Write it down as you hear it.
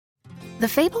The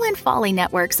Fable and Folly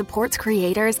Network supports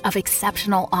creators of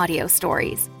exceptional audio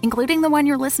stories, including the one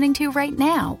you're listening to right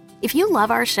now. If you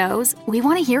love our shows, we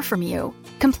want to hear from you.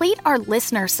 Complete our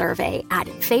listener survey at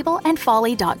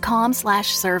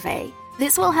fableandfolly.com/survey.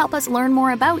 This will help us learn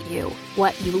more about you,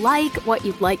 what you like, what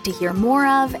you'd like to hear more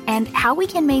of, and how we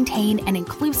can maintain an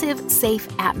inclusive, safe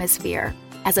atmosphere.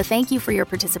 As a thank you for your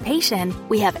participation,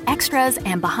 we have extras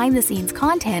and behind-the-scenes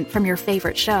content from your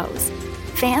favorite shows.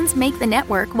 Fans make the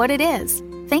network what it is.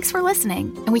 Thanks for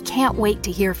listening, and we can't wait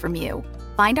to hear from you.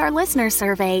 Find our listener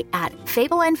survey at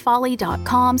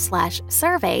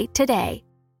fableandfolly.com/survey today.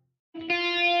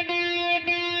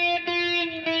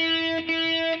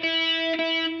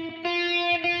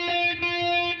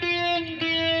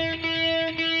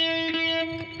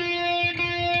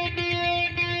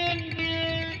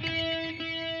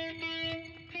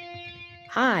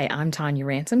 Hi, I'm Tanya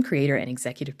Ransom, creator and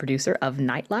executive producer of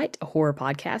Nightlight, a horror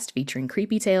podcast featuring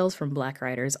creepy tales from Black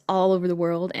writers all over the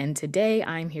world. And today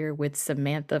I'm here with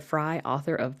Samantha Frye,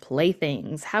 author of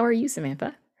Playthings. How are you,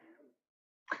 Samantha?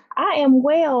 I am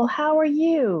well. How are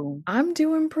you? I'm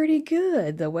doing pretty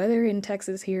good. The weather in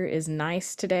Texas here is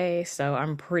nice today, so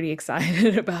I'm pretty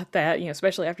excited about that,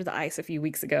 especially after the ice a few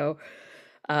weeks ago.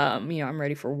 I'm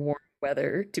ready for warm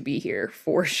weather to be here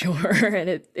for sure.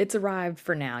 And it's arrived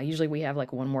for now. Usually we have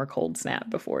like one more cold snap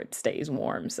before it stays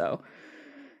warm. So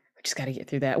we just got to get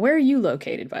through that. Where are you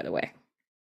located, by the way?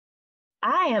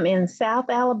 I am in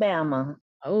South Alabama.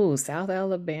 Oh, South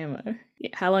Alabama.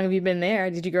 How long have you been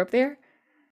there? Did you grow up there?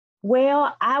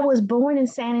 Well, I was born in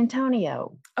San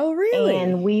Antonio. Oh, really?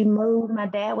 And we moved. My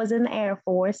dad was in the Air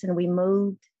Force, and we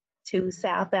moved to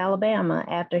South Alabama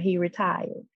after he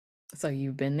retired. So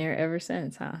you've been there ever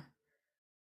since, huh?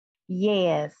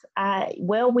 Yes.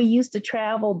 We used to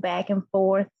travel back and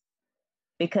forth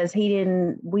because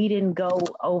we didn't go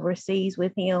overseas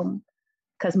with him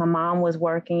because my mom was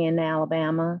working in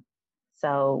Alabama.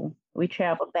 So we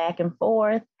traveled back and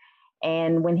forth.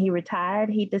 And when he retired,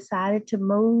 he decided to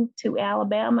move to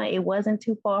Alabama. It wasn't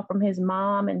too far from his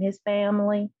mom and his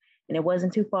family, and it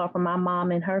wasn't too far from my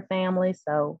mom and her family.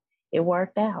 So it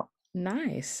worked out.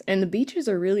 Nice. And the beaches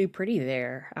are really pretty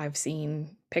there. I've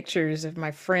seen pictures of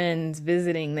my friends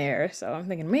visiting there. So I'm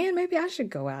thinking, man, maybe I should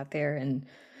go out there and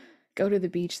go to the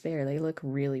beach there. They look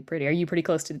really pretty. Are you pretty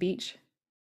close to the beach?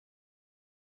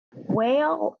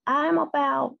 Well, I'm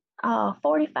about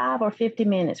 45 or 50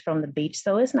 minutes from the beach.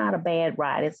 So it's not a bad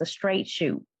ride. It's a straight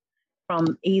shoot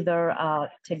from either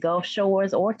to Gulf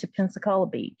Shores or to Pensacola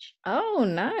Beach. Oh,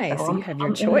 nice. So you have your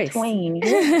I'm choice. in between.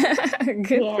 Yes.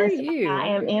 Good for you. I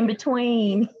am in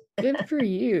between. Good for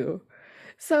you.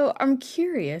 So I'm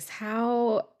curious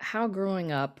how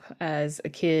growing up as a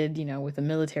kid, with a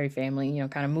military family,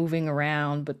 kind of moving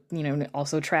around, but,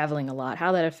 also traveling a lot,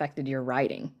 how that affected your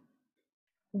writing.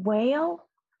 Well,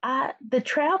 the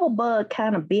travel bug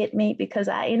kind of bit me because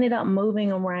I ended up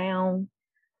moving around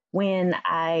when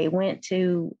I went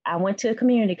to a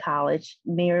community college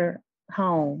near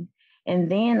home.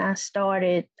 And then I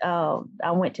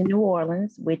went to New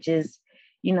Orleans, which is,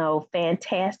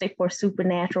 fantastic for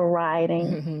supernatural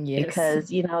writing. Yes. Because,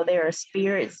 there are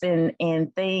spirits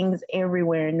and things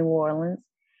everywhere in New Orleans.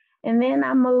 And then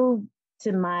I moved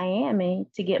to Miami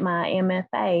to get my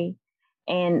MFA,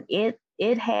 and it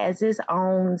has its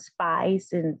own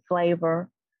spice and flavor.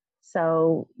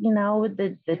 So,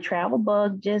 the travel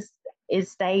bug it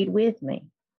stayed with me.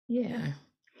 Yeah.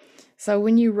 So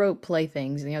when you wrote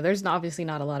Playthings, there's obviously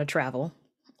not a lot of travel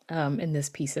in this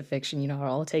piece of fiction. It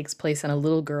all takes place in a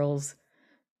little girl's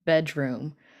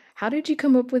bedroom. How did you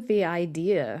come up with the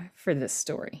idea for this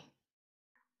story?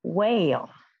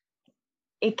 Well,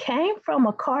 it came from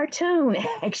a cartoon,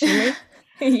 actually.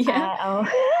 Yeah.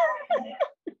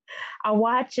 I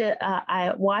watch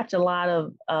a lot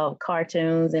of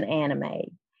cartoons and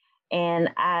anime. And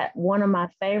one of my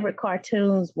favorite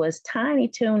cartoons was Tiny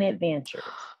Toon Adventures.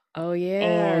 Oh, yeah.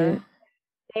 And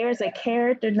there's a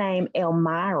character named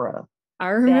Elmira. I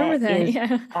remember that,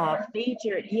 yeah.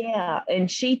 Featured, yeah. And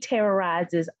she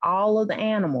terrorizes all of the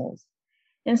animals.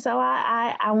 And so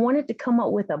I wanted to come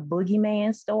up with a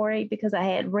boogeyman story because I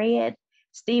had read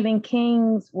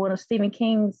one of Stephen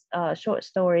King's short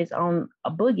stories on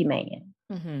a boogeyman.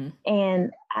 Mm-hmm.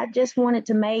 And I just wanted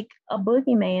to make a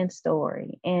boogeyman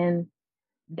story. And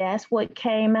that's what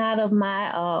came out of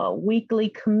my weekly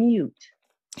commute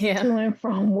to and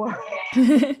from work.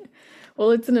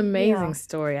 Well, it's an amazing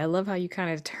story. I love how you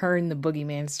kind of turn the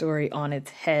boogeyman story on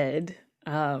its head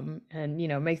and,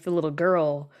 make the little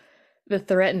girl the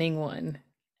threatening one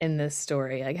in this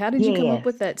story. Like, how did you come up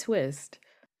with that twist?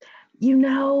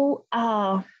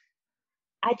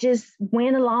 I just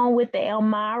went along with the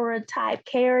Elmira type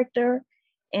character,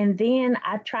 And then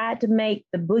I tried to make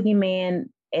the boogeyman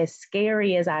as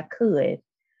scary as I could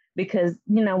because,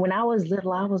 when I was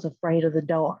little, I was afraid of the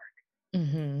dark.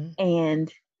 Mm-hmm.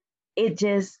 And it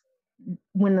just,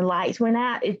 when the lights went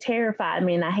out, it terrified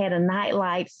me. And I had a night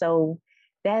light. So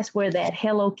that's where that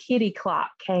Hello Kitty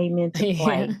clock came into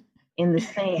play Yeah. in the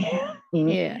sand.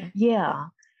 Yeah. Yeah.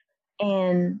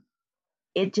 And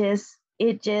it just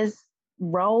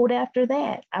rolled after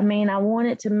that. I mean, I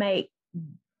wanted to make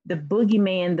the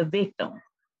boogeyman the victim,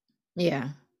 Yeah.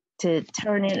 to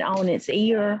turn it on its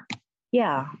ear.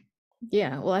 Yeah.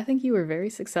 Yeah. Well, I think you were very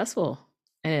successful.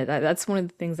 And that's one of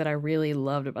the things that I really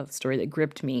loved about the story that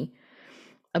gripped me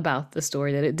about the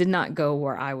story, that it did not go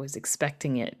where I was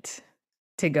expecting it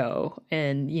to go.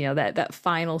 And, that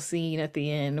final scene at the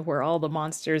end where all the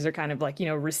monsters are kind of like,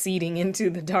 receding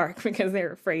into the dark because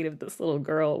they're afraid of this little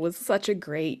girl was such a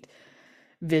great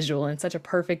visual and such a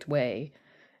perfect way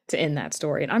to end that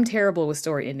story. And I'm terrible with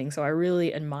story endings, so I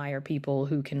really admire people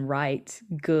who can write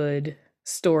good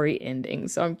story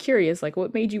endings. So I'm curious, like,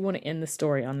 what made you want to end the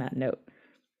story on that note?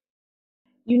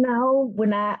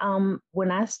 When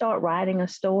I start writing a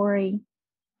story,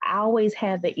 I always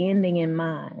have the ending in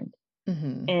mind.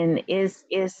 Mm-hmm. And it's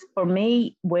for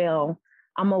me, well,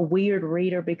 I'm a weird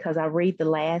reader because I read the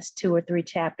last 2 or 3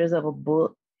 chapters of a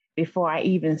book before I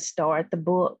even start the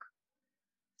book.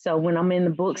 So when I'm in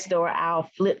the bookstore, I'll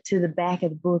flip to the back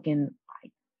of the book and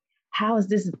like, how is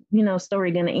this,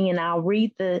 story going to end? I'll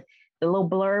read the little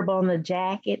blurb on the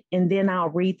jacket, and then I'll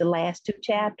read the last 2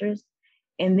 chapters,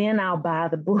 and then I'll buy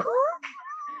the book.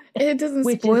 It doesn't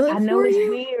Which is, spoil I it know for it's you?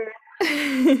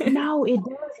 weird. No, it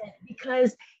doesn't,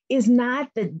 because it's not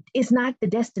the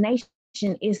destination,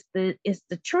 it's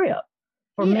the trip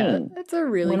for Yeah, me that's a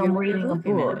really when good I'm way of reading a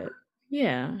looking at book. it.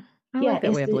 Yeah, I Yeah, like that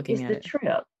it's way of the looking it's at the it.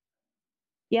 trip.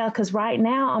 Yeah, because right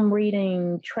now I'm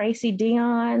reading Tracy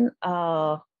Dion,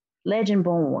 Legend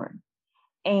Born,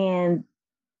 and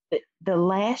the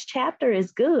last chapter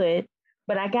is good,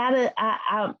 but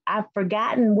I've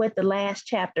forgotten what the last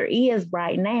chapter is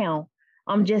right now.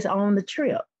 I'm just on the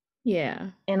trip Yeah.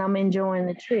 and I'm enjoying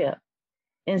the trip.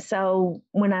 And so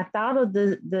when I thought of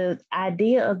the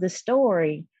idea of the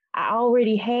story, I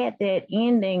already had that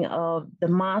ending of the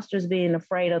monsters being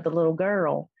afraid of the little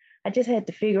girl. I just had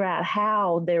to figure out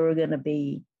how they were going to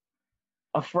be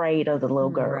afraid of the little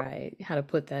girl. Right. How to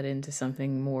put that into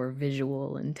something more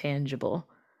visual and tangible.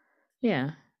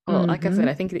 Yeah. Well, like I said, Mm-hmm.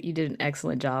 I think that you did an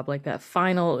excellent job. Like that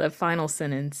final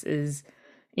sentence is,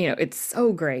 it's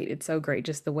so great. It's so great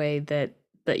just the way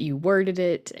that you worded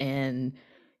it, and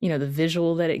the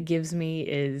visual that it gives me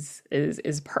is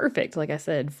perfect, like I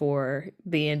said, for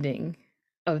the ending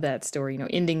of that story,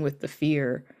 ending with the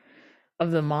fear of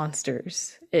the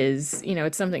monsters is,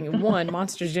 it's something, one,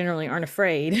 monsters generally aren't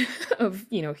afraid of,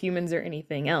 humans or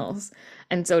anything else.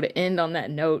 And so to end on that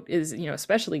note is,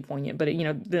 especially poignant, but,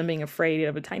 them being afraid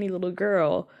of a tiny little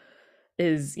girl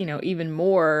is, even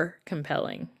more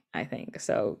compelling, I think.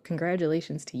 So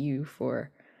congratulations to you for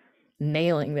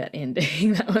nailing that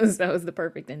ending. That was the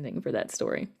perfect ending for that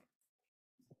story.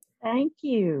 Thank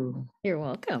you. You're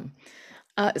welcome.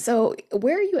 So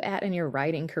where are you at in your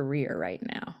writing career right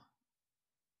now?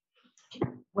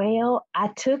 Well, I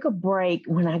took a break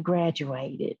when I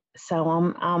graduated, so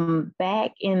I'm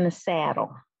back in the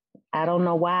saddle. I don't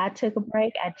know why I took a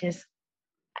break.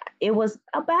 It was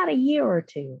about a year or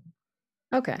two,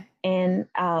 Okay. and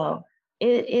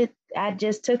I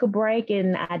just took a break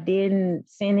and I didn't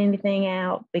send anything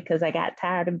out because I got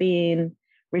tired of being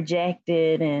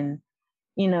rejected, and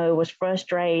it was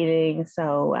frustrating.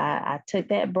 So I took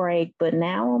that break, but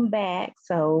now I'm back.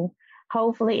 So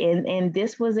hopefully, and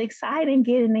this was exciting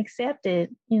getting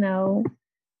accepted.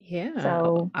 Yeah,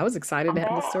 So I was excited I'm to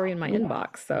have this back. story in my Yeah.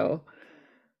 inbox. So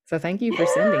thank you for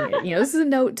sending it. This is a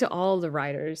note to all the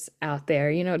writers out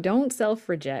there. Don't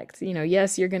self-reject.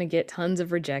 Yes, you're going to get tons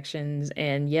of rejections,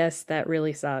 and yes, that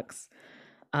really sucks.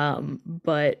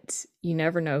 But you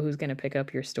never know who's going to pick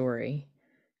up your story.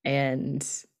 And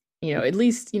at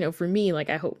least, for me, like,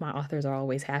 I hope my authors are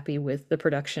always happy with the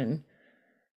production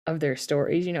of their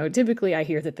stories. Typically I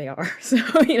hear that they are. So,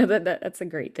 that's a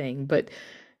great thing. But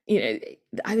you know,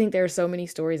 I think there are so many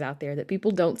stories out there that people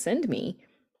don't send me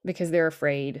because they're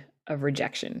afraid of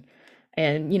rejection.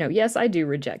 And, yes, I do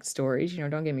reject stories.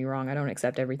 Don't get me wrong. I don't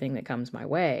accept everything that comes my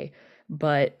way.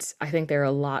 But I think there are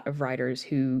a lot of writers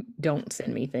who don't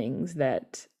send me things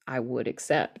that I would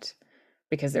accept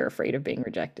because they're afraid of being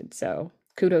rejected. So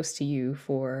kudos to you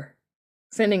for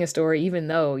sending a story, even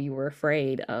though you were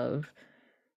afraid of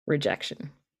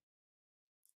rejection.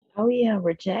 Oh yeah,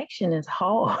 rejection is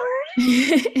hard.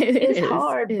 It It's is.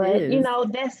 hard, It but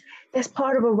is. that's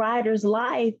part of a writer's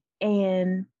life.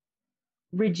 And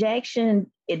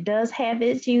rejection, it does have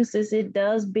its uses. It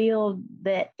does build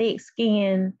that thick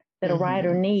skin that a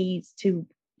writer needs to,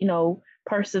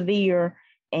 persevere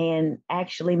and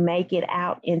actually make it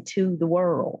out into the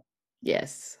world.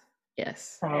 Yes.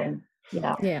 Yes. So,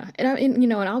 yeah. Yeah.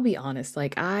 And I'll be honest,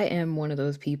 like I am one of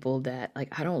those people that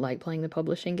like I don't like playing the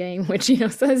publishing game, which,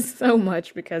 says so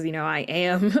much because, I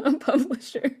am a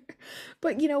publisher.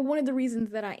 But, one of the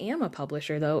reasons that I am a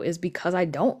publisher though is because I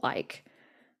don't like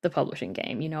the publishing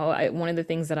game. One of the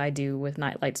things that I do with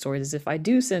Nightlight Stories is if I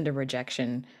do send a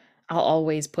rejection, I'll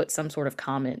always put some sort of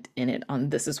comment in it on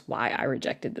this is why I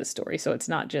rejected this story. So it's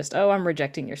not just, oh, I'm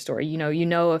rejecting your story.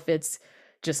 If it's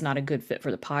just not a good fit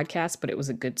for the podcast, but it was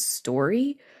a good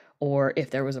story, or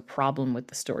if there was a problem with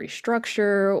the story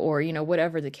structure, or,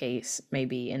 whatever the case may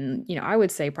be. And, I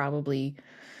would say probably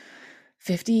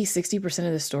 50-60%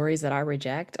 of the stories that I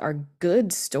reject are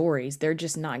good stories. They're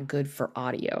just not good for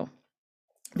audio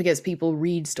because people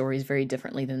read stories very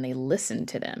differently than they listen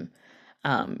to them.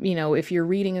 If you're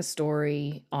reading a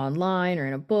story online or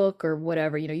in a book or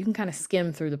whatever, you can kind of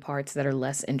skim through the parts that are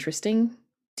less interesting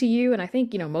to you. And I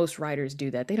think, most writers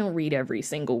do that. They don't read every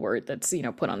single word that's,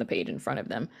 put on the page in front of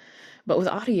them. But with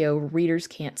audio, readers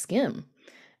can't skim.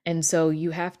 And so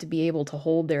you have to be able to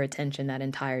hold their attention that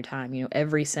entire time.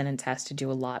 Every sentence has to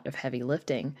do a lot of heavy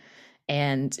lifting.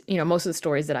 And, most of the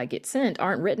stories that I get sent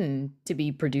aren't written to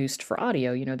be produced for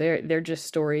audio. They're just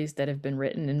stories that have been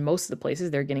written, and most of the places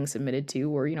they're getting submitted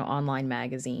to or, online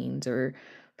magazines or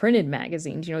printed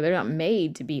magazines. They're not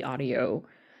made to be audio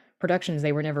productions.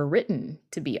 They were never written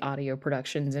to be audio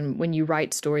productions. And when you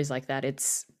write stories like that,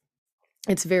 it's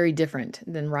very different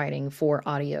than writing for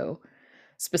audio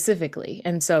specifically.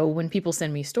 And so when people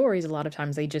send me stories, a lot of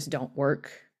times they just don't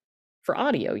work for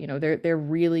audio. They're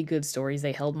really good stories.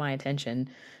 They held my attention.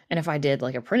 And if I did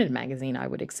like a printed magazine, I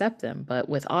would accept them. But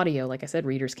with audio, like I said,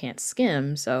 readers can't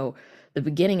skim. So the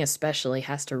beginning especially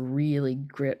has to really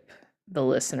grip the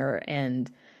listener and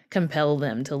compel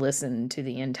them to listen to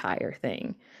the entire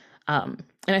thing. And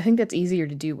I think that's easier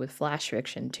to do with flash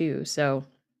fiction too. So,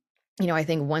 I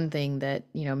think one thing that,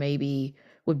 maybe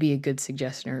would be a good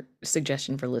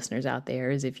suggestion for listeners out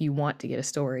there is if you want to get a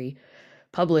story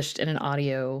published in an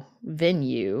audio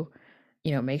venue,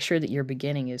 make sure that your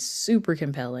beginning is super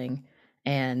compelling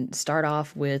and start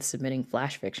off with submitting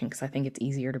flash fiction, because I think it's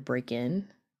easier to break in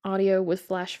audio with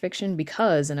flash fiction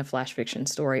because in a flash fiction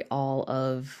story, all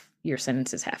of your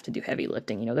sentences have to do heavy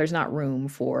lifting. There's not room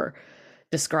for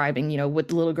describing, what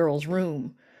the little girl's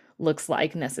room looks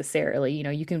like necessarily.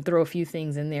 You can throw a few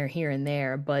things in there here and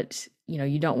there, but,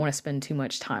 you don't want to spend too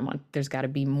much time on, there's got to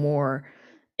be more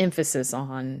emphasis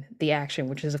on the action,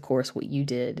 which is, of course, what you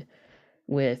did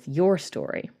with your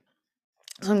story.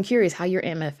 So I'm curious how your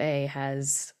MFA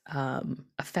has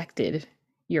affected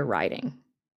your writing.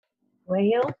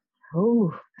 Well,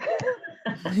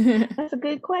 that's a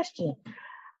good question.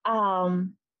 How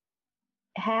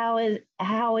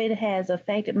it has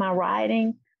affected my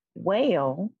writing?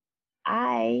 Well,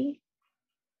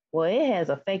 it has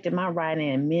affected my writing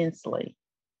immensely.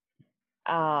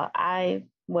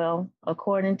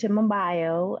 According to my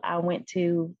bio, I went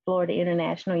to Florida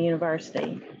International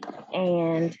University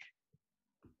and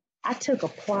I took a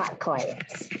plot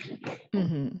class.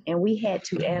 And we had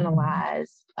to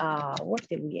analyze, what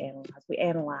did we analyze? We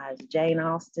analyzed Jane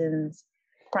Austen's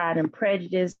Pride and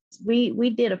Prejudice. We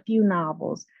did a few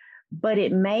novels, but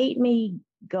it made me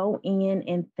go in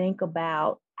and think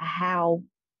about how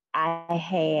I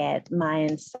had my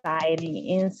anxiety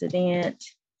incident,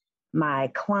 my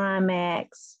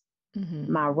climax,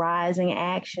 my rising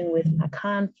action with my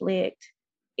conflict.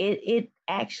 It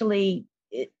actually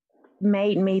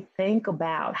made me think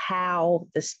about how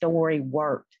the story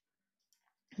worked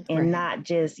and not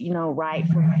just, write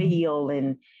for feel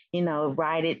and,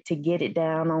 write it to get it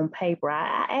down on paper.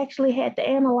 I actually had to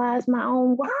analyze my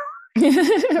own work. which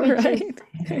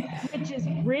is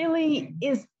really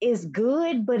is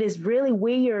good, but it's really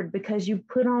weird because you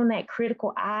put on that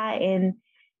critical eye and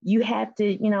you have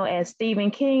to, as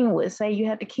Stephen King would say, you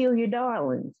have to kill your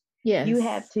darlings. Yes. You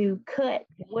have to cut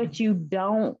what you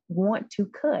don't want to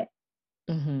cut.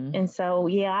 And so,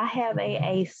 I have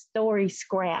a story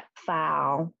scrap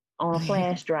file on a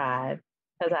flash drive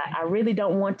because I really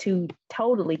don't want to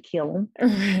totally kill them,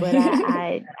 but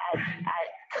I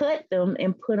cut them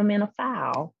and put them in a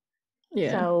file.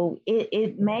 Yeah. So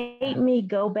it made me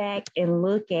go back and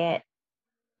look at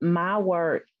my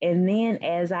work. And then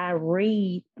as I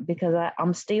read, because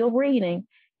I'm still reading,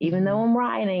 even though I'm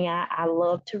writing, I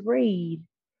love to read.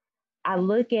 I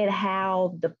look at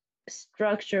how the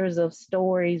structures of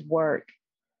stories work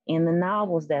in the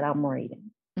novels that I'm reading.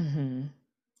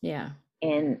 Yeah.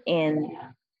 And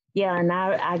yeah, and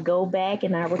I go back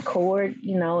and I record,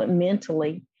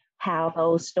 mentally how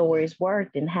those stories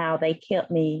worked and how they kept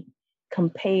me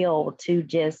compelled to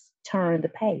just turn the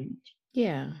page.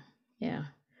 Yeah. Yeah.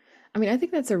 I mean, I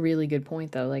think that's a really good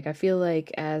point, though. Like, I feel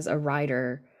like as a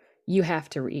writer, you have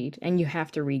to read and you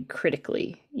have to read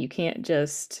critically. You can't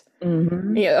just,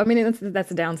 Hmm. yeah, I mean, that's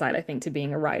the downside, I think, to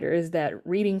being a writer is that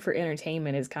reading for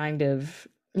entertainment is kind of,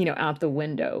 out the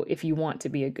window if you want to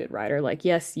be a good writer. Like,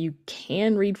 yes, you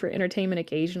can read for entertainment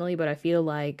occasionally, but I feel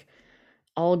like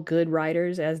all good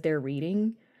writers, as they're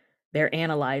reading, they're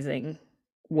analyzing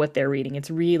what they're reading. It's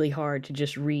really hard to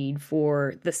just read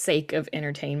for the sake of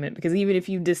entertainment because even if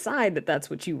you decide that that's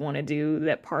what you want to do,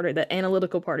 that part of that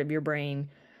analytical part of your brain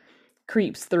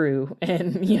creeps through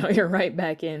and you're right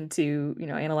back into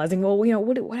analyzing, well,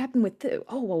 what happened with this?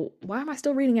 Oh, well, why am I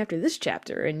still reading after this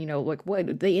chapter? And like,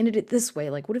 what, they ended it this way,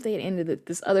 like what if they had ended it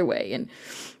this other way? And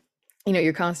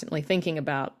you're constantly thinking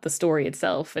about the story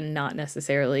itself and not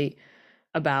necessarily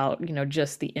about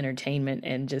just the entertainment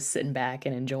and just sitting back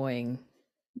and enjoying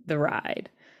the ride.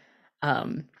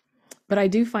 um but I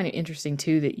do find it interesting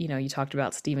too that you talked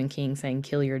about Stephen King saying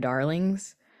kill your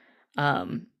darlings.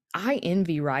 I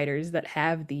envy writers that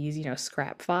have these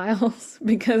scrap files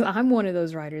because I'm one of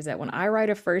those writers that when I write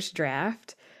a first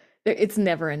draft, it's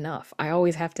never enough. I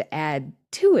always have to add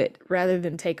to it rather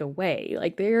than take away.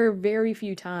 Like there are very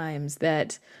few times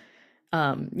that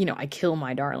I kill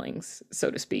my darlings,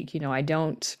 so to speak. I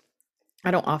don't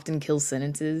often kill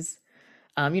sentences.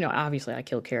 Obviously I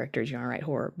kill characters, I write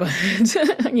horror, but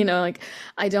like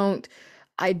I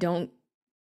don't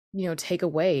take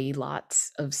away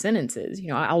lots of sentences.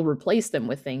 I'll replace them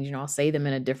with things, I'll say them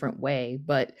in a different way,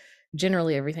 but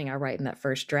generally everything I write in that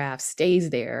first draft stays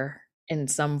there in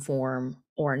some form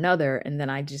or another, and then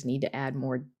I just need to add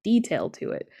more detail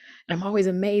to it. And I'm always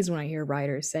amazed when I hear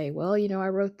writers say, well, I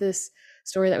wrote this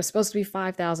story that was supposed to be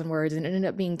 5,000 words and it ended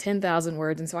up being 10,000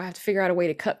 words, and so I have to figure out a way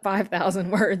to cut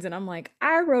 5,000 words. And I'm like,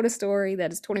 I wrote a story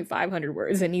that is 2,500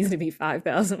 words and needs to be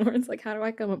 5,000 words. Like, how do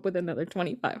I come up with another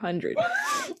 2,500?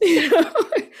 you know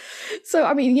so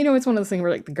I mean, it's one of those things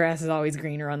where like the grass is always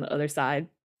greener on the other side,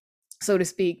 so to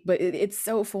speak. But it's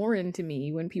so foreign to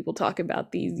me when people talk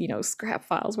about these scrap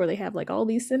files where they have like all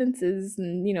these sentences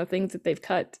and things that they've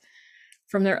cut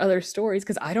from their other stories,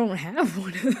 because I don't have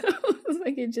one of those.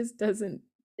 Like it just doesn't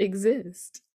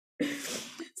exist.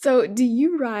 So do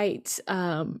you write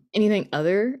anything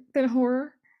other than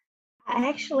horror? I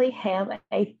actually have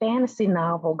a fantasy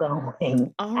novel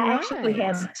going. All I actually right.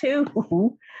 have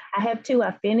two. I have two.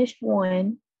 I finished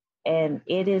one and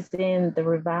it is in the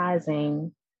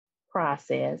revising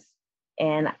process.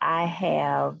 And I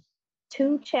have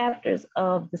two chapters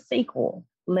of the sequel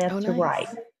Oh, left to write.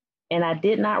 nice. And I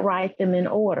did not write them in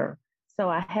order. So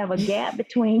I have a gap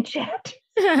between chapters.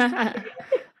 That's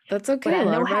But okay. I A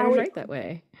lot know of how writers it write that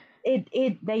way.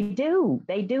 they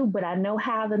do, but I know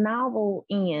how the novel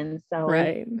ends. So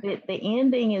Right. the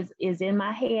ending is in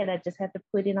my head. I just have to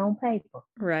put it on paper.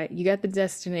 Right. You got the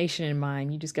destination in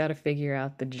mind. You just got to figure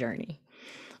out the journey.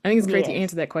 I think it's great to Yes.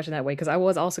 answer that question that way because I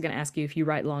was also going to ask you if you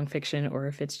write long fiction or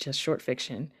if it's just short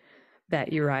fiction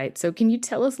that you write. So, can you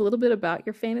tell us a little bit about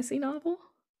your fantasy novel?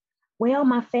 Well,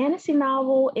 my fantasy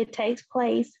novel, it takes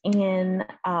place in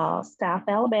South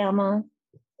Alabama,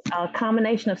 a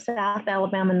combination of South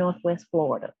Alabama, Northwest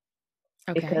Florida,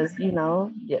 Okay. because,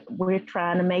 we're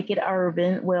trying to make it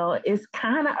urban. Well, it's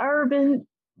kind of urban,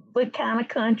 but kind of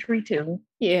country too.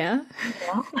 Yeah.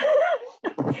 Yeah.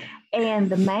 And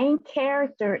the main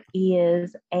character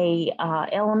is a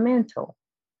elemental,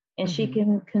 and she Hmm.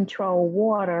 can control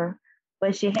water,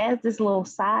 but she has this little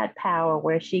side power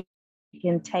where she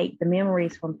can take the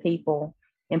memories from people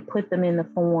and put them in the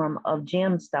form of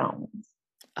gemstones.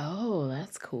 Oh,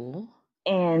 that's cool.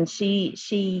 And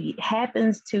she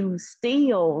happens to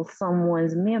steal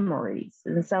someone's memories,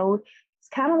 and so it's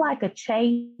kind of like a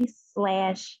chase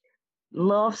slash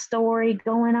love story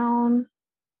going on.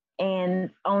 And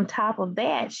on top of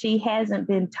that, she hasn't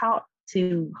been taught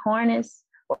to harness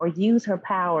or use her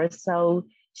powers. So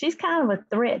she's kind of a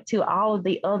threat to all of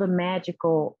the other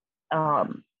magical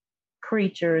um,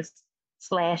 creatures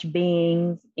slash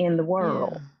beings in the Yeah.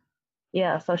 world.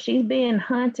 Yeah, so she's being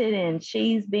hunted and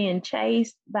she's being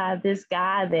chased by this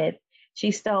guy that she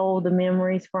stole the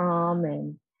memories from.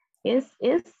 And it's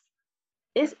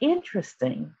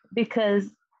interesting because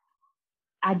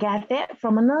I got that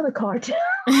from another cartoon.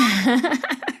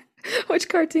 Which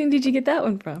cartoon did you get that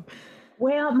one from?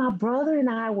 Well, my brother and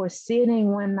I were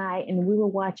sitting one night and we were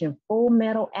watching Full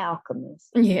Metal Alchemist.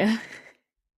 Yeah.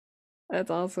 That's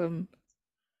awesome.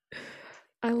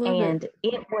 I love it. And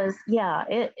it was,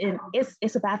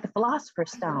 it's about the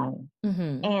Philosopher's Stone.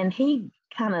 Mm-hmm. And he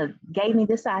kind of gave me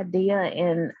this idea,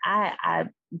 and I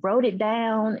wrote it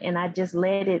down, and I just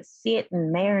let it sit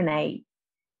and marinate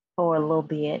for a little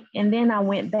bit. And then I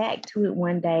went back to it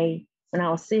one day when I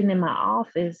was sitting in my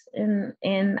office, and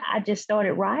I just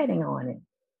started writing on it.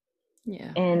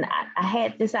 Yeah. And I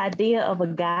had this idea of a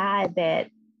guy that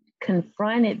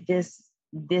confronted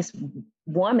this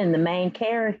woman, the main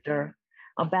character,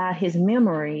 about his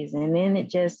memories, and then it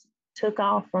just took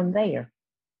off from there.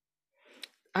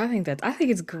 I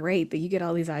think it's great that you get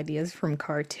all these ideas from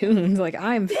cartoons. Like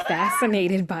I'm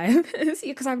fascinated by this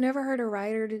because I've never heard a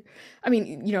writer I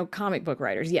mean, comic book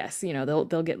writers, yes, they'll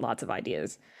get lots of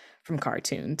ideas from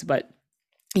cartoons, but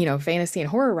fantasy and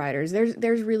horror writers,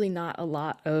 there's really not a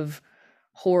lot of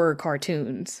horror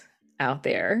cartoons out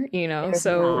there, There's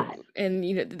so not.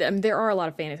 and there are a lot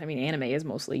of fantasy. I mean, anime is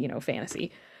mostly,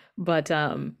 fantasy, but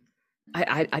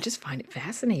I just find it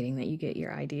fascinating that you get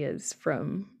your ideas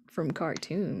from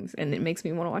cartoons, and it makes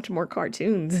me want to watch more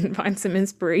cartoons and find some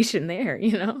inspiration there.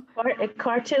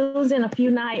 Cartoons and a few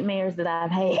nightmares that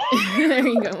I've had. There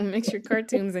you go. Mix your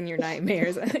cartoons and your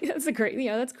nightmares. I think that's a great,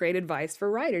 that's great advice for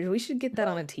writers. We should get that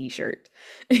on a t-shirt.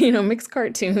 Mix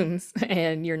cartoons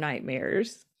and your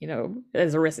nightmares,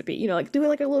 as a recipe. Like do it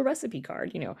like a little recipe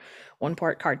card, one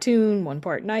part cartoon, one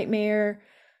part nightmare,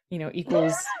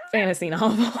 equals fantasy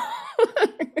novel.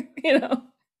 you know.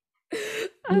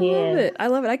 I love Yes. it. I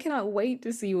love it. I cannot wait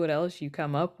to see what else you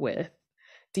come up with.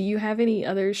 Do you have any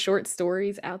other short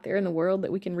stories out there in the world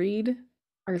that we can read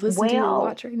or listen to or Well,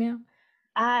 watch right now?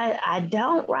 I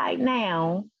don't right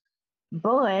now,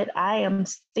 but I am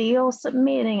still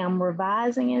submitting. I'm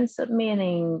revising and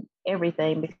submitting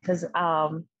everything because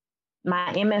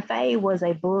my MFA was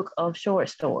a book of short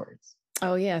stories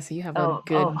Oh, yeah. So you have a of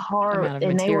good horror, amount of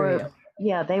and material.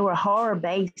 they were horror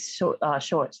based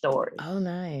short stories. Oh,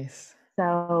 nice.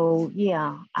 So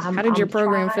yeah, How did your I'm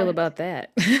program feel trying. about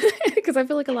that? Because I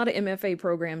feel like a lot of MFA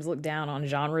programs look down on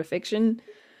genre fiction.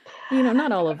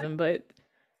 Not all of them, but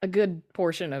a good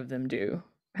portion of them do.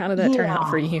 How did that turn out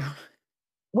for Yeah. you?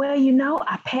 Well,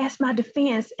 I passed my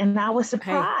defense, and I was Hey.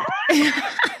 surprised.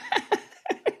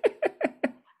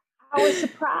 I was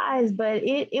surprised, but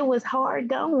it was hard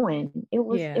going. It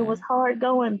was Yeah. hard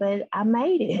going, but I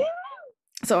made it.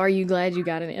 So are you glad you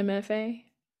got an MFA?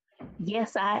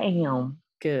 Yes, I am.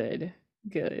 Good.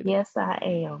 Good. Yes, I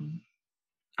am.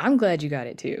 I'm glad you got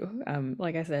it too.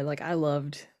 Like I said, like I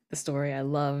loved the story. I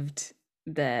loved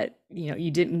that, you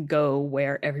didn't go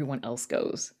where everyone else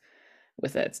goes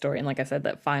with that story. And like I said,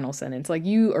 that final sentence, like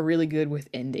you are really good with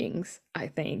endings, I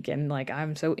think. And like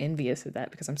I'm so envious of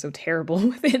that because I'm so terrible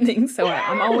with endings. So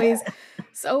I'm always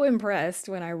so impressed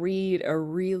when I read a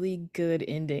really good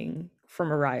ending from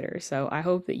a writer. So I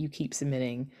hope that you keep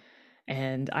submitting,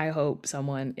 and I hope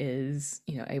someone is,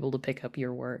 able to pick up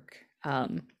your work.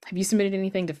 Have you submitted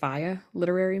anything to FIA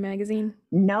Literary Magazine?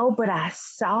 No, but I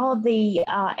saw the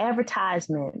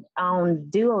advertisement on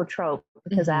Duotrope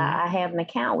because Mm-hmm. I have an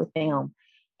account with them,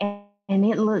 and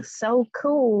it looks so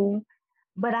cool.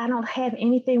 But I don't have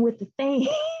anything with the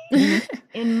theme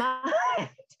in mind.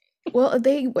 Well,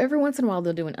 they every once in a while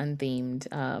they'll do an unthemed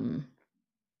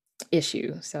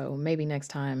issue. So maybe next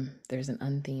time there's an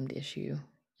unthemed issue,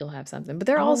 you'll have something. But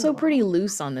they're also Oh, pretty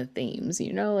loose on the themes,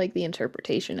 like the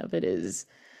interpretation of it is,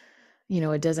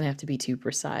 it doesn't have to be too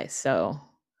precise. So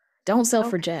don't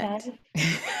self-reject. okay.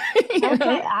 you Okay,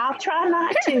 know? I'll try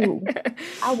not to.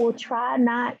 I will try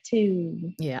not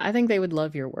to. Yeah, I think they would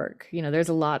love your work. There's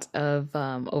a lot of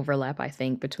overlap, I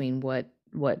think, between what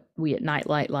we at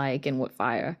Nightlight like and what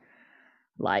Fire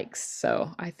likes.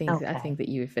 So I think Okay. that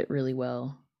you would fit really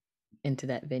well into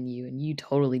that venue, and you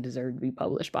totally deserve to be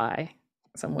published by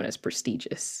someone as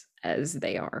prestigious as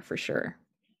they are for sure.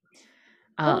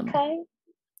 Um, Okay.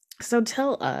 so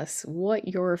tell us what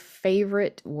your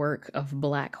favorite work of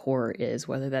Black horror is,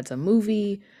 whether that's a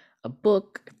movie, a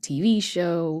book, a TV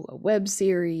show, a web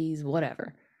series,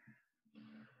 whatever,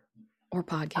 or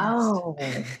podcast. Oh.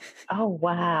 Oh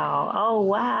wow. Oh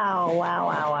wow. Wow.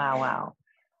 Wow. Wow. Wow.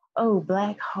 Oh,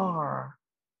 black horror.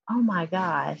 Oh my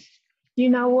gosh. You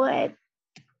know what?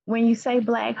 When you say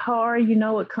black horror,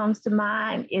 what comes to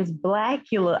mind is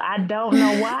Blackula. I don't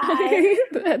know why,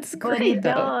 That's but great it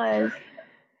though. does.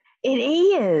 It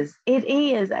is. It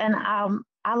is. And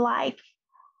I like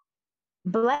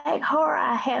black horror.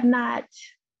 I have not,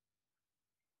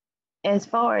 as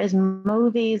far as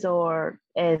movies or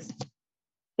as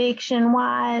fiction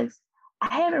wise,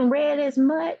 I haven't read as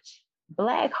much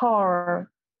black horror,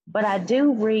 but I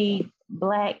do read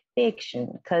black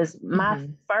fiction because my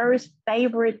Hmm. first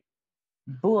favorite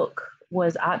book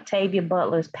was Octavia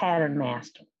Butler's Pattern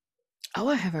Master. Oh,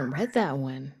 I haven't read that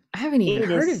one. I haven't even It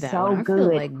heard is of that one. so I feel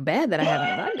good. like bad that I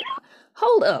haven't.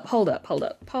 Hold up, hold up, hold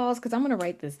up. Pause, because I'm gonna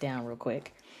write this down real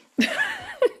quick.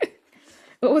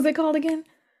 What was it called again?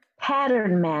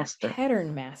 Pattern Master.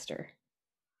 Pattern Master.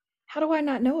 How do I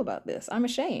not know about this? I'm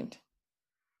ashamed.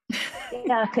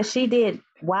 Yeah, because she did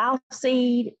Wild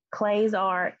Seed, Clay's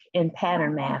Ark, and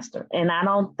Pattern Master. And I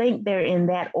don't think they're in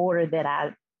that order that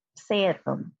I said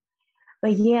them.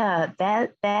 But yeah,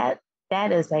 that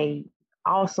is a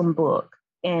awesome book.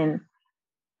 And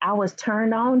I was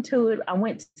turned on to it. I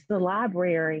went to the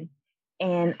library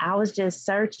and I was just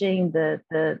searching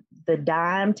the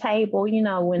dime table, you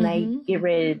know, when they Mm-hmm. get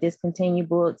ready to discontinue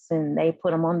books and they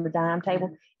put them on the dime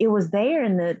table. It was there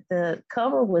and the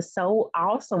cover was so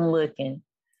awesome looking.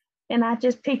 And I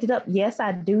just picked it up. Yes,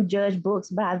 I do judge books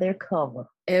by their cover.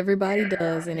 Everybody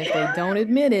does, and if they don't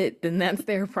admit it, then that's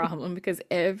their problem because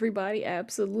everybody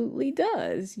absolutely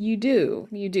does. You do,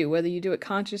 whether you do it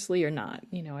consciously or not.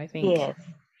 I think, Yes.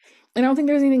 and I don't think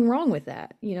there's anything wrong with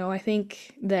that. I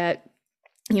think that,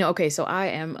 okay, so I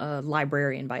am a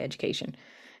librarian by education.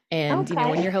 And, when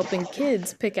Okay. you're helping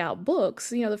kids pick out books,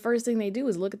 the first thing they do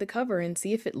is look at the cover and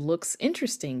see if it looks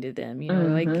interesting to them.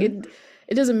 Like Mm-hmm.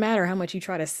 it doesn't matter how much you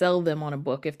try to sell them on a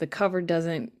book. If the cover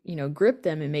doesn't, grip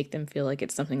them and make them feel like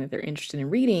it's something that they're interested in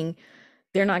reading,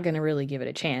 they're not going to really give it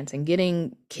a chance. And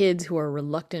getting kids who are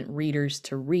reluctant readers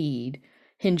to read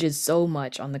hinges so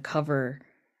much on the cover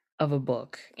of a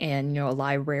book and, a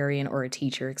librarian or a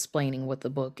teacher explaining what the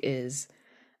book is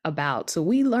about. So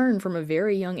we learn from a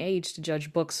very young age to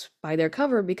judge books by their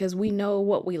cover because we know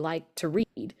what we like to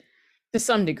read to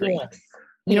some degree. Yes.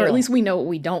 Or at Yes. least we know what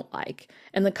we don't like.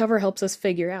 And the cover helps us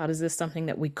figure out, is this something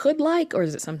that we could like or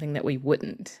is it something that we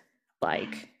wouldn't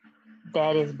like?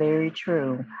 That is very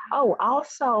true. Oh,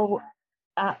 also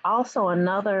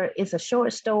another, it's a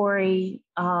short story.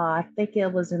 I think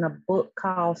it was in a book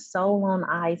called Soul on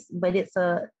Ice, but it's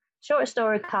a short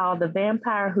story called The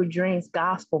Vampire Who Drinks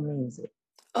Gospel Music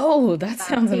Oh, that by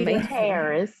sounds Peter amazing.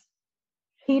 Harris.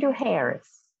 Peter Harris.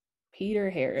 Peter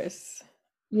Harris.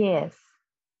 Yes.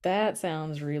 That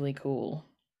sounds really cool.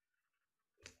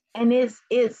 And it's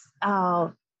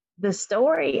the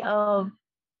story of,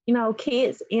 you know,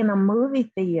 kids in a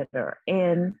movie theater,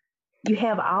 and you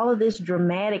have all of this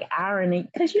dramatic irony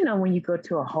because, you know, when you go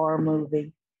to a horror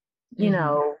movie, you Hmm.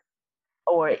 know,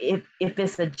 or if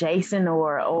it's a Jason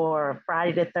or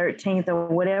Friday the 13th or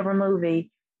whatever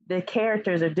movie, the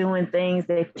characters are doing things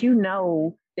that you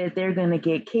know that they're going to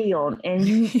get killed, and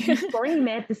you scream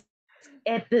at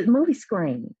the movie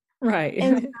screen. And so Right.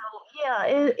 yeah,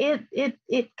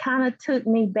 it kind of took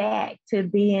me back to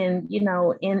being, you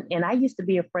know, and I used to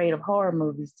be afraid of horror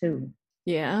movies too.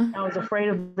 Yeah. I was afraid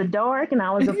of the dark and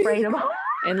I was afraid of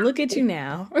And look at you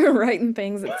now, writing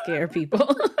things that scare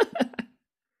people.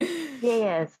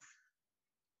 yes,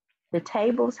 the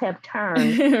tables have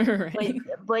turned. But Right.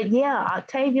 but yeah,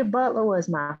 Octavia Butler was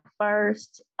my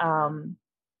first.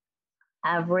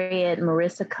 I've read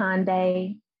Marissa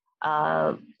Conde.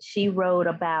 She wrote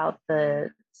about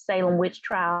the Salem witch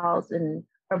trials, and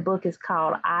her book is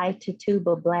called I,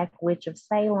 Tituba, Black Witch of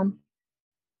Salem.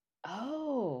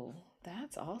 Oh,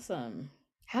 that's awesome.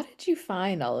 How did you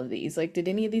find all of these? Like, did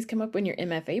any of these come up in your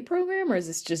MFA program, or is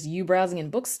this just you browsing in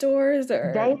bookstores, They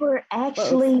or were both?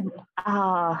 actually,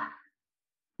 uh,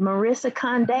 Marissa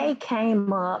Conde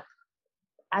came up.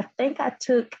 I think I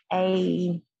took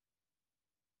a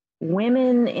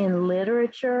women in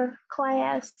literature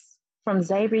class from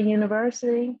Xavier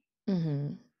University.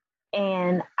 Mm-hmm.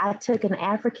 And I took an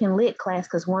African lit class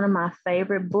because one of my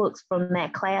favorite books from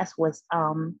that class was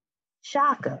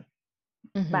Shaka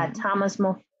by Mm-hmm. Thomas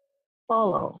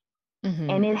Mofolo. And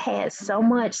Mm-hmm. it had so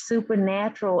much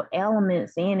supernatural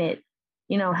elements in it,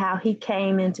 you know, how he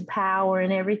came into power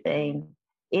and everything.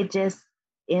 It just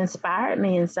inspired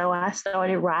me. And so I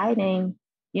started writing,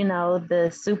 you know,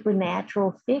 the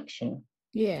supernatural fiction.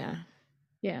 Yeah.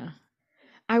 Yeah.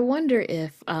 I wonder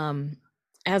if,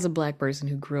 as a Black person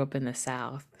who grew up in the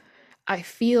South, I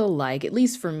feel like, at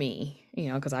least for me,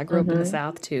 because I grew up in the Mm-hmm.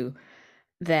 South too,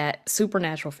 that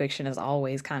supernatural fiction has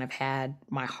always kind of had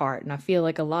my heart. And I feel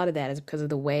like a lot of that is because of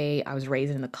the way I was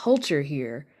raised in the culture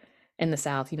here in the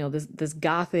South. This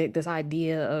gothic, this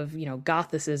idea of,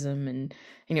 gothicism and,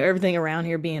 everything around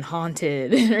here being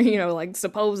haunted, or, like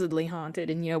supposedly haunted.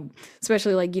 And,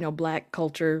 especially like, Black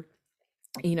culture,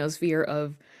 sphere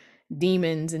of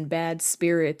demons and bad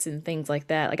spirits and things like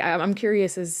that. Like I'm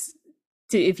curious as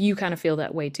to if you kind of feel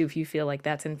that way too, if you feel like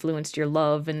that's influenced your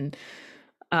love and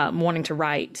wanting to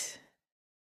write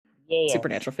Yes.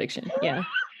 supernatural fiction. Yeah.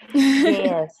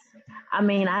 Yes. I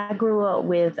mean, I grew up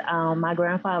with my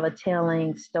grandfather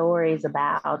telling stories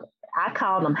about, I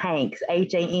call them Hanks,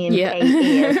 Yeah.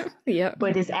 Hanks, Yep.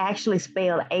 but it's actually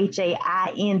spelled Haints.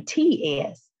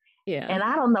 Yeah. And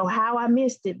I don't know how I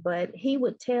missed it, but he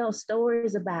would tell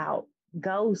stories about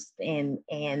ghosts and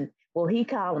well, he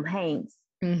called them Hanks.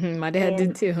 My dad did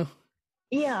And too.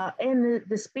 yeah, and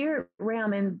the spirit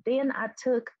realm. And then I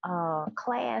took a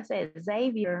class at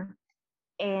Xavier,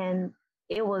 and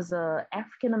it was a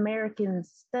African American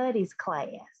studies class.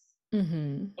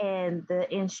 hmm And the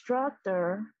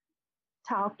instructor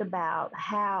talked about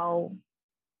how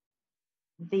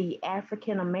the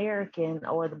African American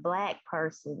or the Black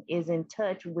person is in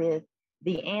touch with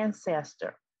the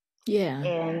ancestor. Yeah.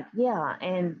 And yeah,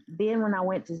 and then when I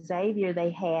went to Xavier,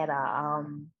 they had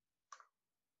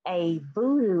a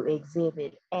voodoo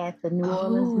exhibit at the New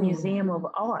Orleans Oh. Museum of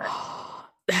Art.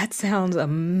 That sounds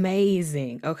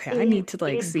amazing. Okay, I need to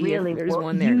like It see if really there's was.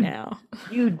 one there now.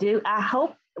 You do. I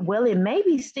hope. Well, it may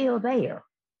be still there.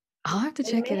 I'll have to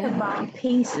They check may it have out. bought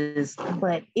pieces,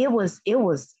 but it was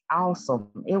awesome.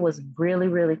 It was really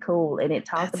really cool, and it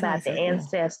talked That about sounds the so cool.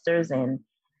 ancestors and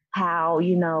how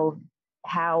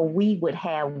how we would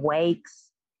have wakes,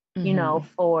 hmm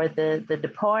for the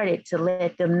departed to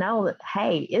let them know that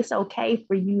hey, it's okay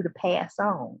for you to pass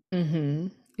on, hmm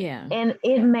Yeah. and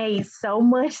it made so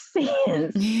much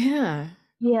sense. Yeah.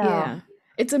 Yeah. Yeah.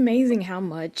 It's amazing how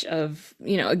much of,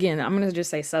 again, I'm going to just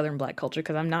say Southern Black culture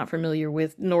because I'm not familiar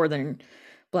with Northern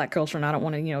Black culture and I don't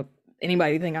want to,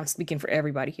 anybody think I'm speaking for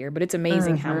everybody here, but it's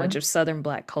amazing how much Mm-hmm. of Southern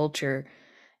Black culture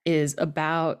is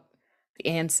about the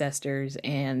ancestors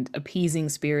and appeasing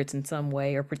spirits in some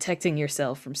way or protecting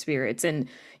yourself from spirits. And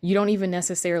you don't even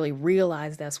necessarily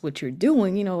realize that's what you're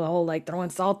doing, the whole like throwing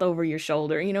salt over your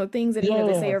shoulder, things that,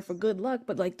 they say are Yes. for good luck,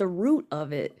 but like the root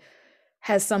of it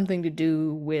has something to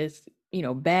do with,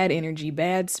 bad energy,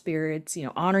 bad spirits,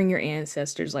 honoring your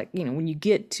ancestors. Like, when you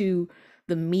get to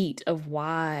the meat of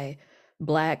why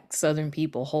Black Southern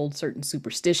people hold certain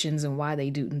superstitions and why they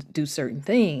do certain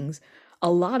things, a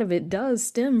lot of it does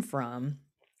stem from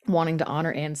wanting to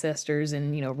honor ancestors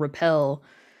and, repel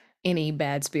any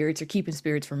bad spirits or keeping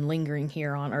spirits from lingering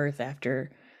here on earth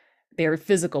after their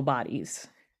physical bodies,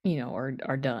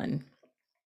 are done.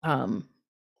 Um,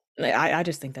 I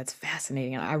just think that's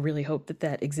fascinating. And I really hope that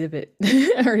that exhibit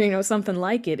or, something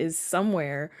like it is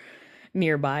somewhere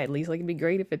nearby. At least, like, it'd be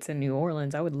great if it's in New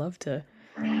Orleans. I would love to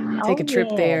take a Oh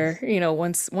trip there,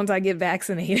 yes. Once I get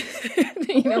vaccinated.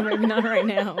 Maybe not right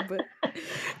now, but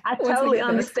I once I totally get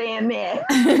understand that.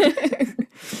 vaccinated.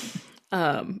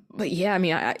 But yeah, I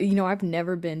mean, I've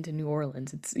never been to New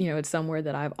Orleans. It's somewhere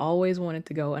that I've always wanted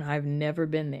to go, and I've never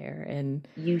been there. And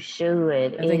You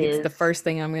should. I It think it's the is. first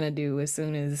thing I'm gonna do as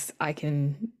soon as I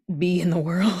can be in the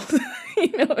world,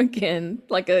 again,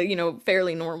 like a,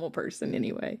 fairly normal person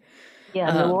anyway.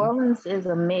 Yeah, New Um, Orleans is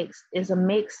a mix.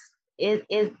 It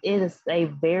is a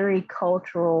very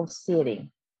cultural city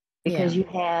because yeah.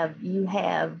 you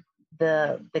have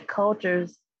the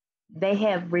cultures. They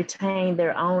have retained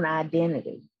their own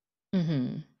identity.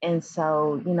 hmm And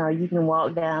so, you can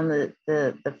walk down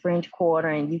the French Quarter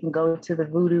and you can go to the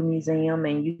Voodoo Museum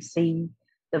and you see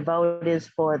the votives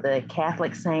for the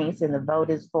Catholic saints and the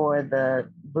votives for the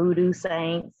Voodoo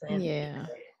saints. And Yeah.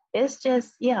 it's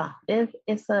just, yeah,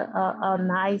 it's a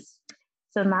nice,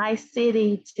 it's a nice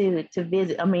city to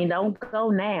visit. I mean, don't go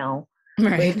now,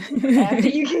 Right. but after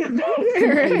you get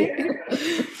vaccinated.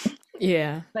 Right.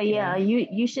 Yeah. But yeah, Yeah.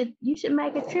 you should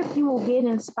make a trip. You will get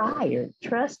inspired.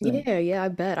 Trust me. Yeah, yeah, I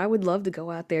bet. I would love to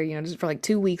go out there, just for like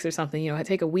 2 weeks or something. I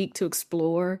take a week to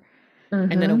explore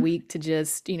and then a Mm-hmm. week to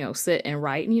just, sit and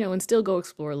write and, and still go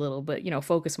explore a little, but,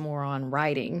 focus more on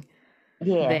writing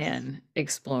Yes. than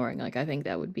exploring. Like I think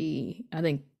that would be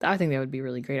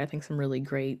really great. I think some really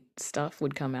great stuff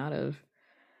would come out of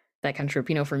that kind of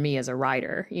trip, for me as a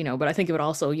writer, but I think it would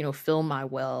also, fill my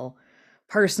well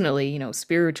personally,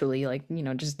 spiritually, like,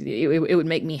 just it would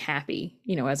make me happy,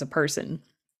 as a person.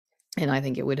 And I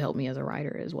think it would help me as a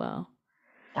writer as well.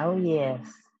 Oh yes.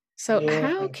 So, Yes.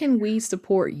 how can we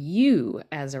support you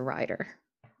as a writer?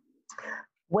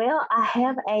 Well, I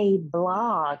have a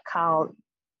blog called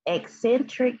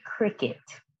Eccentric Cricket,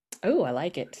 Oh, I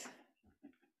like it.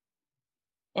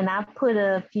 and I put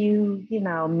a few,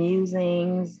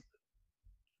 musings,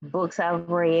 books I've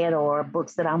read or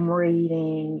books that I'm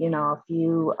reading, a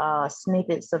few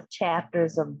snippets of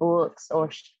chapters of books or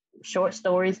short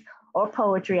stories or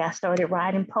poetry. I started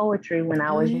writing poetry when I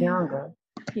Oh, was yeah. younger.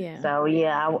 Yeah. So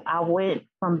yeah, I went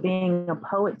from being a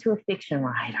poet to a fiction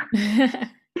writer.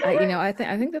 I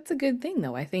think that's a good thing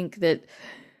though. I think that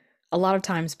a lot of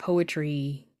times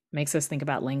poetry makes us think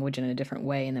about language in a different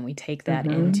way. And then we take that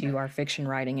Mm-hmm. into our fiction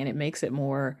writing, and it makes it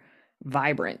more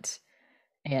vibrant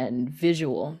and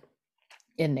visual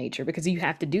in nature, because you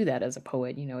have to do that as a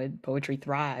poet. Poetry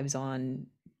thrives on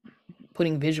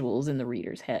putting visuals in the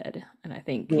reader's head. And I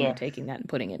think, Yes. taking that and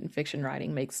putting it in fiction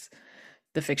writing makes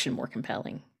the fiction more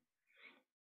compelling.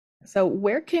 So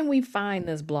where can we find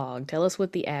this blog? Tell us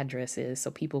what the address is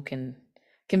so people can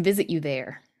visit you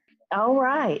there. All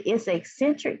right. It's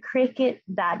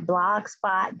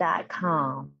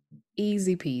eccentriccricket.blogspot.com.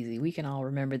 Easy peasy. We can all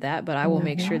remember that, but I will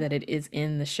make sure that it is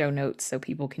in the show notes so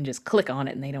people can just click on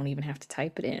it and they don't even have to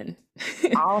type it in.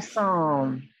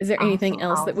 Awesome. Is there anything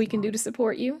else that we can do to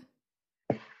support you?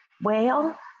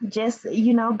 Well, just, go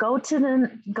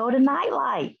to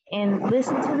Nightlight and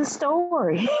listen to the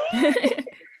story.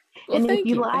 Well, and if thank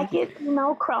you you. like it,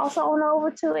 cross on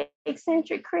over to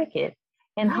Eccentric Cricket.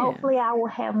 And Yeah. hopefully I will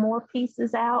have more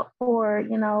pieces out for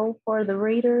the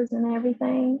readers and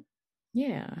everything.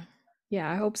 Yeah. Yeah,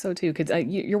 I hope so too, because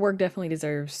your work definitely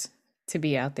deserves to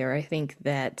be out there. I think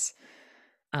that,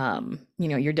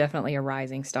 you're definitely a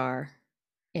rising star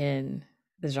in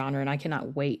the genre, and I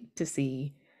cannot wait to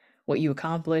see what you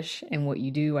accomplish and what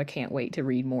you do. I can't wait to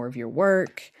read more of your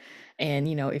work. And,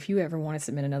 if you ever want to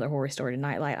submit another horror story to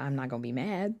Nightlight, I'm not going to be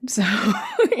mad. So,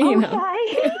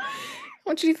 Okay.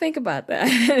 what you think about that?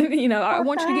 I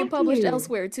want you to get published you.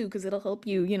 elsewhere too, because it'll help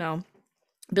you,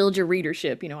 build your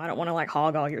readership. I don't want to like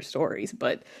hog all your stories,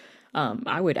 but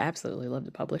I would absolutely love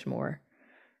to publish more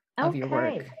of your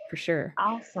work for sure.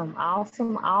 Awesome. All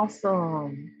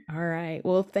right.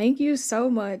 Well, thank you so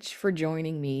much for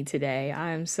joining me today.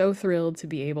 I'm so thrilled to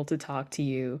be able to talk to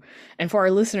you. And for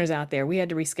our listeners out there, we had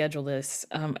to reschedule this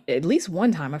at least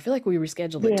one time. I feel like we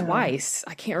rescheduled it twice.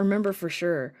 I can't remember for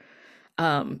sure.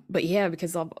 But yeah,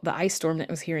 because of the ice storm that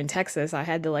was here in Texas, I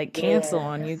had to like cancel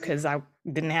on you because I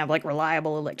didn't have like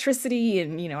reliable electricity,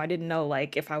 and I didn't know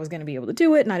like if I was going to be able to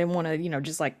do it, and I didn't want to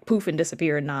just like poof and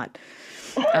disappear and not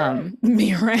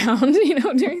be around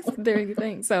during the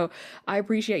thing. So I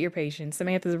appreciate your patience.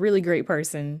 Samantha's a really great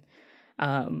person.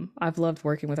 I've loved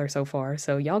working with her so far,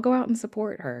 so y'all go out and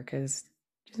support her because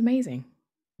she's amazing.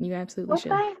 You absolutely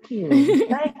should. Thank you.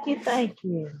 Thank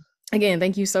you. Again,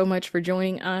 thank you so much for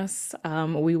joining us.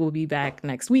 We will be back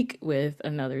next week with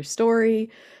another story.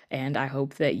 And I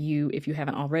hope that if you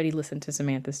haven't already listened to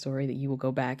Samantha's story, that you will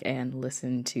go back and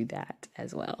listen to that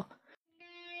as well.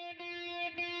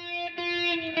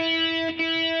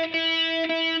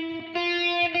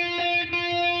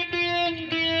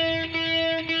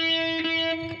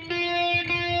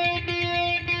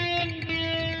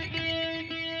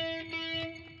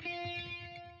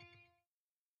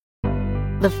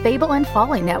 The Fable and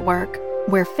Folly Network,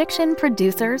 where fiction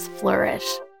producers flourish.